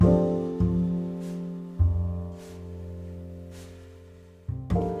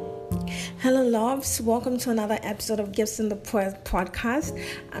loves. Welcome to another episode of Gibson the podcast.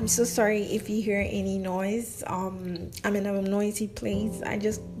 I'm so sorry if you hear any noise. I'm in a noisy place. I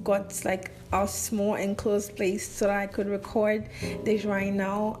just got like a small enclosed place so that I could record this right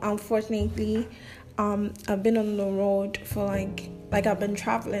now. Unfortunately, I've been on the road for like I've been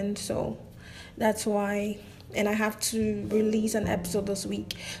traveling, so that's why. And I have to release an episode this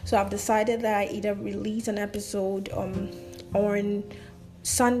week. So I've decided that I either release an episode on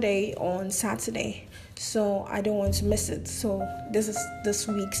Sunday or on Saturday. So I don't want to miss it. So this is this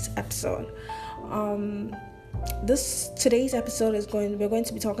week's episode. Today's episode we're going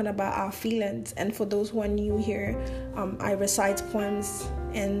to be talking about our feelings. And for those who are new here, I recite poems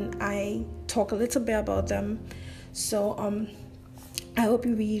and I talk a little bit about them. So I hope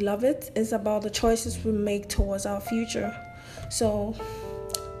you really love it. It's about the choices we make towards our future. So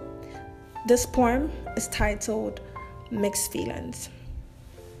this poem is titled Mixed Feelings.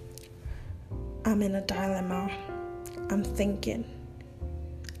 I'm in a dilemma. I'm thinking.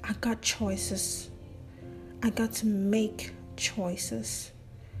 I got choices. I got to make choices.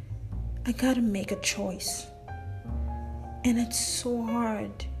 I got to make a choice. And it's so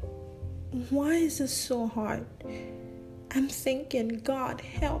hard. Why is it so hard? I'm thinking, God,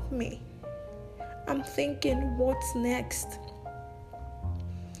 help me. I'm thinking, what's next?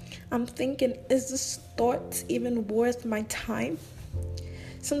 I'm thinking, is this thought even worth my time?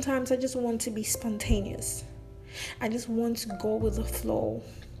 Sometimes I just want to be spontaneous. I just want to go with the flow.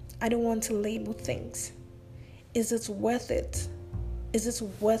 I don't want to label things. Is it worth it? Is this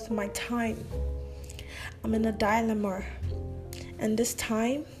worth my time? I'm in a dilemma. And this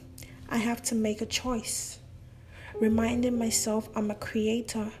time, I have to make a choice. Reminding myself I'm a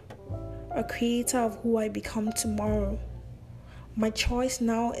creator of who I become tomorrow. My choice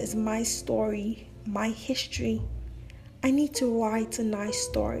now is my story, my history. I need to write a nice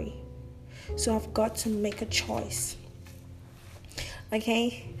story. So I've got to make a choice.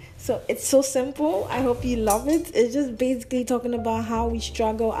 Okay? So it's so simple. I hope you love it. It's just basically talking about how we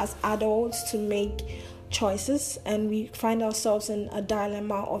struggle as adults to make choices, and we find ourselves in a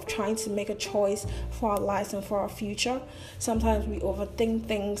dilemma of trying to make a choice for our lives and for our future. Sometimes we overthink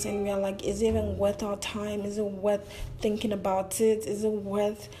things and we are like, is it even worth our time? Is it worth thinking about it? Is it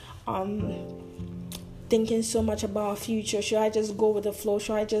worth thinking so much about our future? Should I just go with the flow?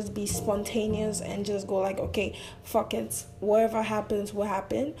 Should I just be spontaneous and just go like, okay, fuck it, whatever happens will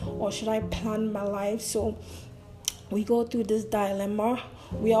happen? Or should I plan my life? So we go through this dilemma.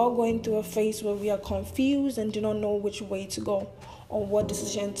 We are all going through a phase where we are confused and do not know which way to go or what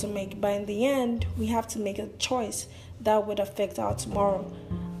decision to make. But in the end, we have to make a choice that would affect our tomorrow.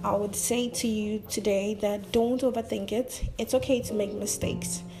 I would say to you today that don't overthink it. It's okay to make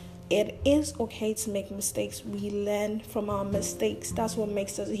mistakes. It is okay to make mistakes. We learn from our mistakes. That's what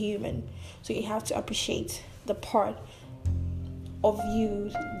makes us human. So you have to appreciate the part of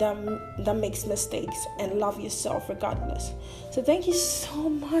you that makes mistakes and love yourself regardless. So thank you so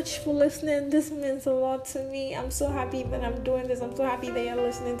much for listening. This means a lot to me. I'm so happy that I'm doing this. I'm so happy that you're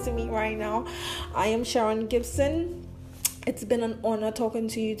listening to me right now. I am Sharon Gibson. It's been an honor talking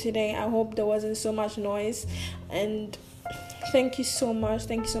to you today. I hope there wasn't so much noise, and thank you so much.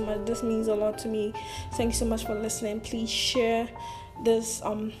 This means a lot to me. Thank you so much for listening. Please share this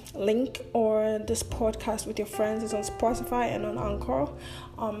link or this podcast with your friends. It's on Spotify and on Anchor.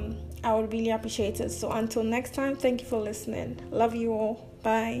 I would really appreciate it. So until next time, thank you for listening. Love you all.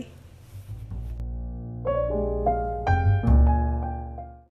 Bye.